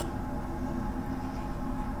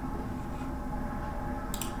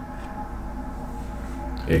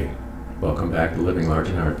Hey, welcome back to Living Large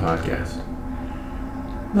and Hard podcast.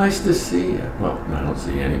 Nice to see you. Well, no, I don't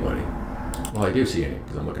see anybody. Well, I do see you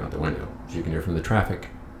because I'm looking out the window. As you can hear from the traffic,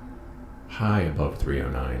 high above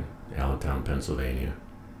 309, Allentown, Pennsylvania,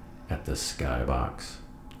 at the Skybox.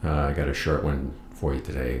 I got a short one for you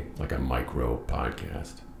today, like a micro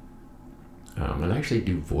podcast. And I actually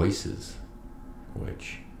do voices,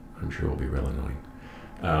 which I'm sure will be real annoying.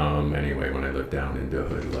 Anyway, when I look down into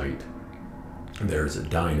Hood Light, there's a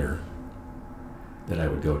diner that I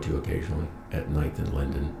would go to occasionally at 9th and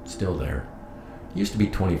Linden, still there. It used to be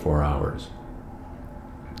 24 hours.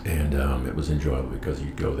 And it was enjoyable because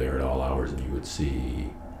you'd go there at all hours and you would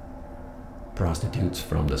see prostitutes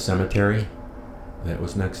from the cemetery that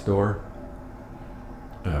was next door,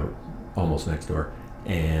 almost next door.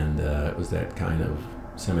 And it was that kind of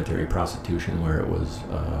cemetery prostitution where it was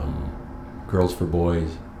girls for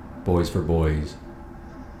boys, boys for boys,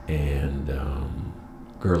 and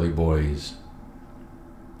girly boys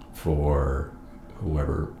for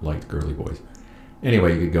whoever liked girly boys.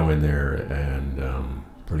 Anyway, you could go in there and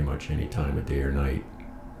pretty much any time of day or night,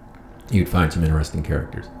 you'd find some interesting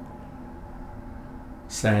characters.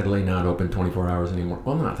 Sadly, not open 24 hours anymore.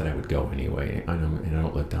 Well, not that I would go anyway. I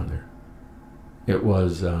don't live down there. It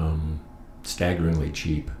was staggeringly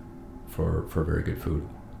cheap for very good food.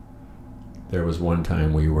 There was one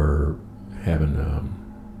time we were having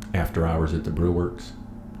after hours at the Brew Works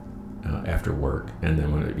after work, and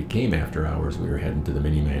then when it became after hours, we were heading to the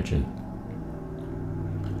mini mansion.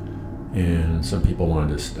 And some people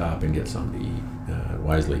wanted to stop and get something to eat.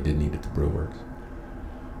 Wisely didn't eat at the Brew Works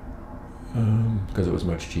because it was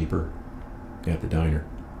much cheaper at the diner.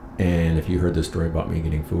 And if you heard the story about me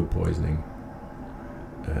getting food poisoning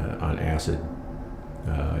on acid,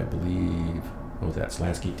 I believe, what was that,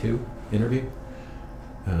 Slasky 2 interview?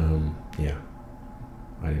 Yeah,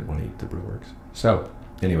 I didn't want to eat the Brew Works. So,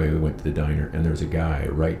 anyway, we went to the diner, and there was a guy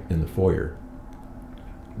right in the foyer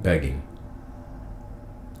begging.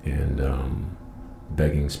 And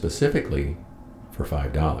begging specifically for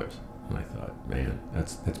 $5. And I thought, man,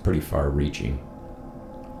 that's pretty far-reaching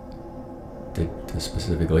to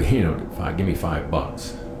specifically, give me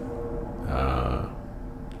 $5.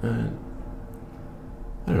 And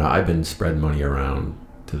I don't know, I've been spreading money around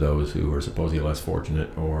to those who are supposedly less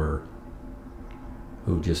fortunate or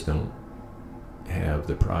who just don't have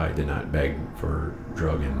the pride to not beg for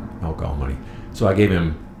drug and alcohol money. So I gave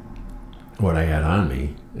him what I had on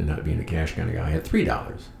me, and not being a cash kind of guy, I had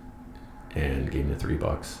 $3 and gave him the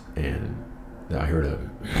 $3, and I heard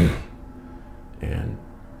and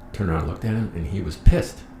turned around and looked at him, and he was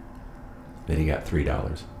pissed that he got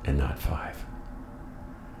 $3 and not $5.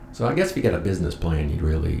 So I guess if you got a business plan, you'd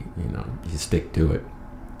really, you stick to it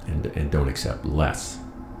and don't accept less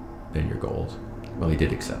than your goals. Well, he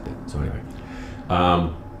did accept it. So anyway,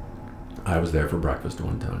 I was there for breakfast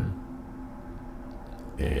one time,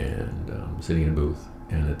 and sitting in a booth,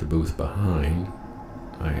 and at the booth behind,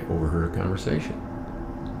 I overheard a conversation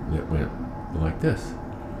that went like this.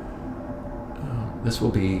 This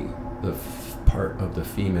will be the part of the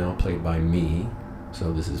female played by me,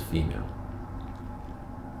 so this is female.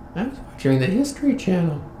 I was watching the History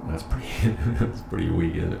Channel. That's pretty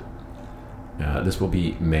weak, isn't it? This will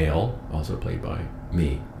be male, also played by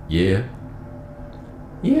me. Yeah,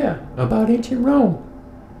 about ancient Rome.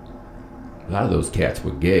 A lot of those cats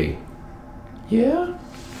were gay. Yeah,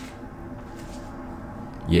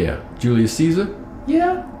 Julius Caesar?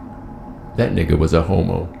 Yeah. That nigga was a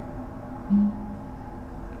homo.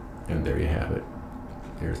 And there you have it.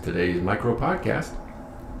 Here's today's micro podcast.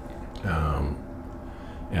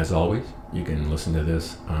 As always, you can listen to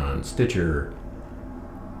this on Stitcher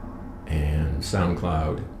and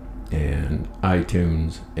SoundCloud and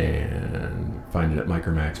iTunes, and find it at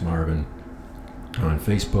Micromax Marvin on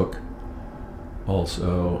Facebook.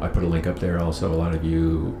 Also, I put a link up there. Also, a lot of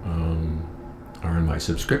you are in my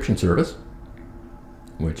subscription service,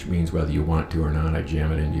 which means whether you want to or not, I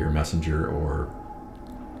jam it into your messenger or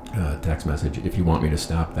text message. If you want me to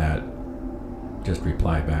stop that, just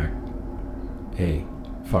reply back, hey,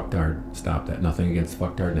 fucktard, stop that. Nothing against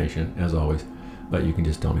fucktard nation, as always, but you can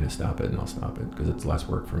just tell me to stop it and I'll stop it, because it's less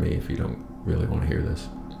work for me if you don't really want to hear this.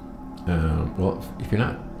 Well, if you're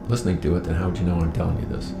not listening to it, then how would you know I'm telling you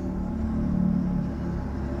this?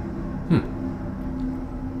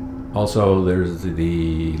 Also, there's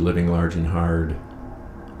the Living Large and Hard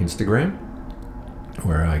Instagram,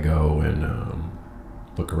 where I go and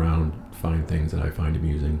look around, find things that I find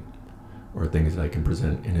amusing, or things that I can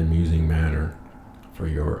present in an amusing manner for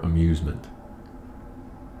your amusement.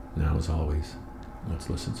 Now, as always, let's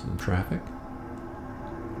listen to some traffic,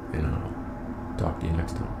 and I'll talk to you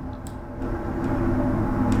next time.